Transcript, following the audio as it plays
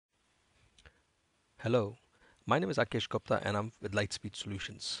Hello, my name is Akesh Gupta and I'm with Lightspeed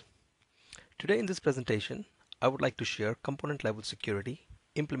Solutions. Today in this presentation, I would like to share component level security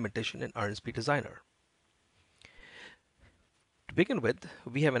implementation in RSP Designer. To begin with,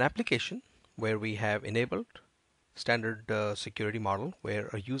 we have an application where we have enabled standard security model where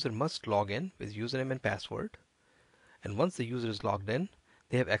a user must log in with username and password. And once the user is logged in,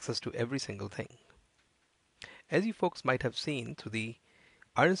 they have access to every single thing. As you folks might have seen through the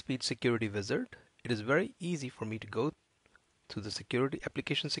RSpeed Security Wizard, it is very easy for me to go to the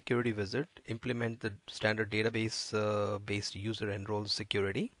application security wizard, implement the standard database based user and roles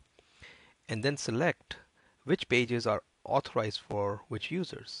security, and then select which pages are authorized for which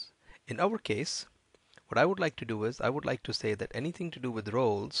users. In our case, what I would like to do is I would like to say that anything to do with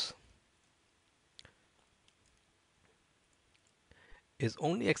roles is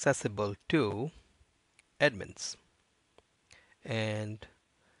only accessible to admins, and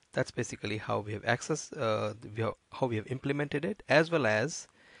that's basically how we have how we have implemented it, as well as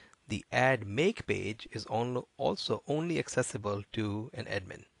the add make page is also only accessible to an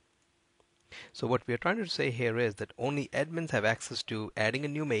admin. So what we are trying to say here is that only admins have access to adding a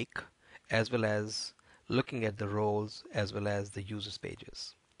new make, as well as looking at the roles as well as the users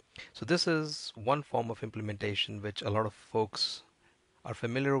pages. So this is one form of implementation which a lot of folks are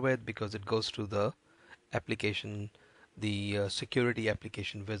familiar with because it goes to the application, the security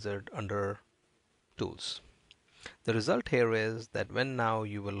application wizard under tools. The result here is that when now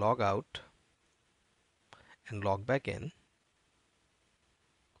you will log out and log back in,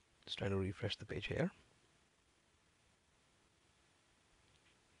 just trying to refresh the page here,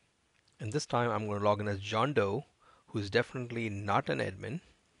 and this time I'm going to log in as John Doe, who is definitely not an admin.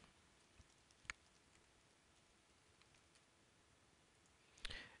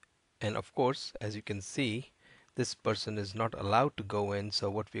 And of course, as you can see, this person is not allowed to go in. So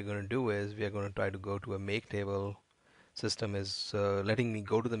what we're going to do is we are going to try to go to a make table. System is letting me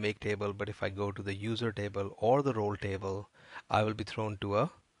go to the make table, but if I go to the user table or the role table, I will be thrown to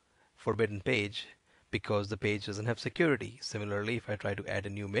a forbidden page because the page doesn't have security. Similarly, if I try to add a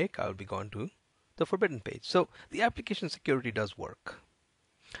new make, I will be gone to the forbidden page. So the application security does work,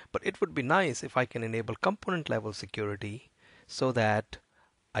 but it would be nice if I can enable component level security so that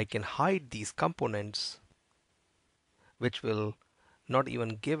I can hide these components, which will not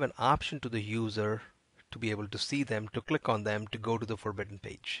even give an option to the user to be able to see them, to click on them, to go to the forbidden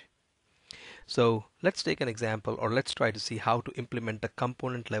page. So let's take an example, or let's try to see how to implement a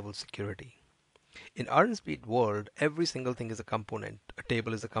component level security. In RSpeed world, every single thing is a component. A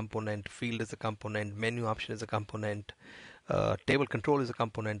table is a component, field is a component, menu option is a component, table control is a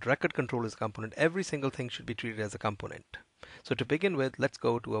component, record control is a component. Every single thing should be treated as a component. So to begin with, let's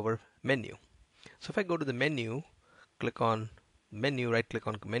go to our menu. So if I go to the menu, click on menu, right click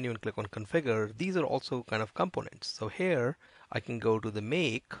on menu and click on configure, these are also kind of components. So here I can go to the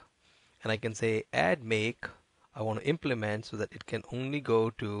make and I can say add make. I want to implement so that it can only go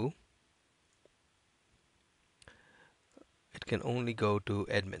to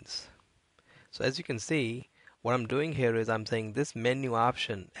admins. So as you can see, what I'm doing here is I'm saying this menu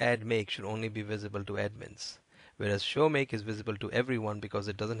option add make should only be visible to admins, whereas show make is visible to everyone because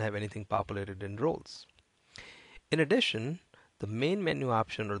it doesn't have anything populated in roles. In addition, the main menu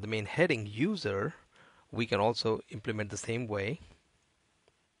option or the main heading user, we can also implement the same way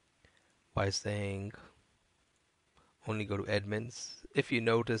by saying only go to admins. If you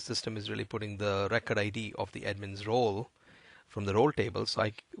notice, system is really putting the record ID of the admin's role from the role table. So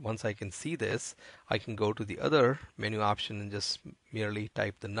once I can see this, I can go to the other menu option and just merely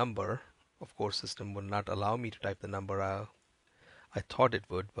type the number. Of course, system will not allow me to type the number. I thought it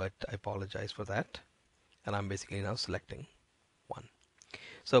would, but I apologize for that. And I'm basically now selecting 1.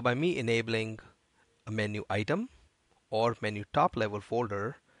 So by me enabling a menu item or menu top level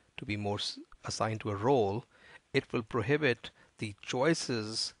folder to be more assigned to a role, it will prohibit the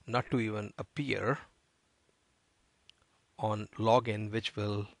choices not to even appear on login, which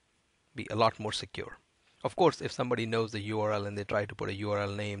will be a lot more secure. Of course, if somebody knows the URL and they try to put a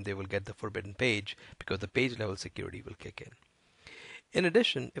URL name, they will get the forbidden page because the page level security will kick in. In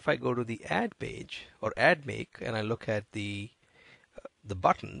addition, if I go to the add page or add make and I look at the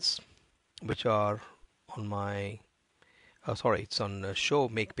buttons, which are on my it's on show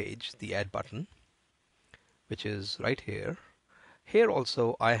make page, the add button, which is right here. Here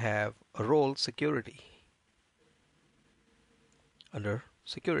also I have a role security under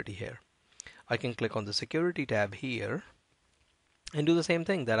security here. I can click on the security tab here and do the same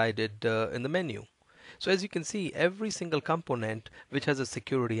thing that I did in the menu. So as you can see, every single component which has a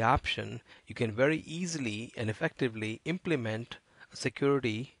security option, you can very easily and effectively implement a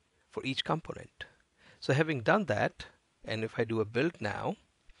security for each component. So having done that, and if I do a build now,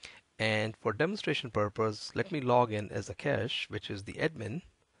 and for demonstration purpose, let me log in as Akesh, which is the admin.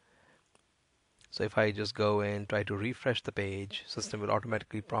 So if I just go in, try to refresh the page, system will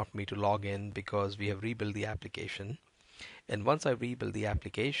automatically prompt me to log in because we have rebuilt the application. And once I rebuild the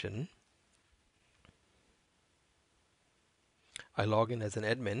application, I log in as an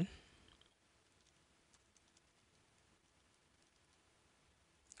admin.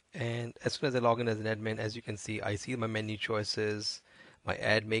 And as soon as I log in as an admin, as you can see, I see my menu choices, my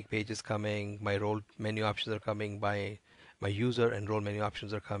add make page is coming, my role menu options are coming, my user and role menu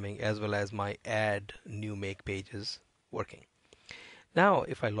options are coming, as well as my add new make pages working. Now,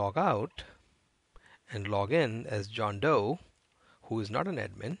 if I log out and log in as John Doe, who is not an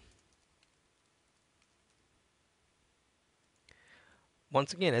admin,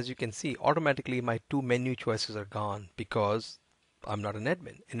 once again, as you can see, automatically my two menu choices are gone because I'm not an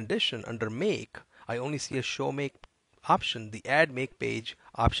admin. In addition, under make, I only see a show make option. The add make page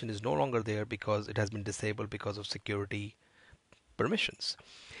option is no longer there because it has been disabled because of security permissions.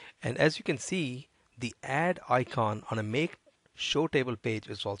 And as you can see, the add icon on a make show table page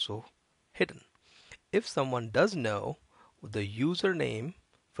is also hidden. If someone does know the username,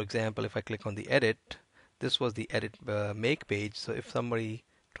 for example, if I click on the edit, this was the edit make page. So if somebody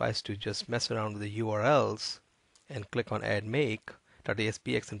tries to just mess around with the URLs and click on add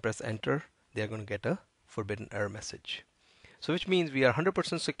make.aspx and press enter, they are going to get a forbidden error message. So which means we are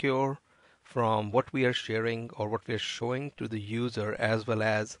 100% secure from what we are sharing or what we are showing to the user, as well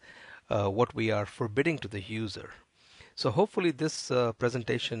as what we are forbidding to the user. So hopefully this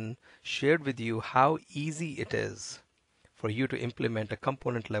presentation shared with you how easy it is for you to implement a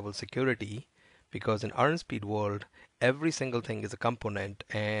component level security, because in RNSpeed world, every single thing is a component,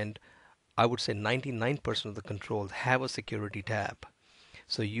 and I would say 99% of the controls have a security tab.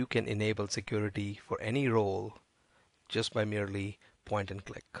 So you can enable security for any role just by merely point and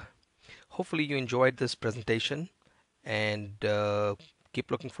click. Hopefully you enjoyed this presentation, and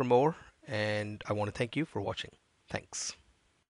keep looking for more, and I want to thank you for watching. Thanks.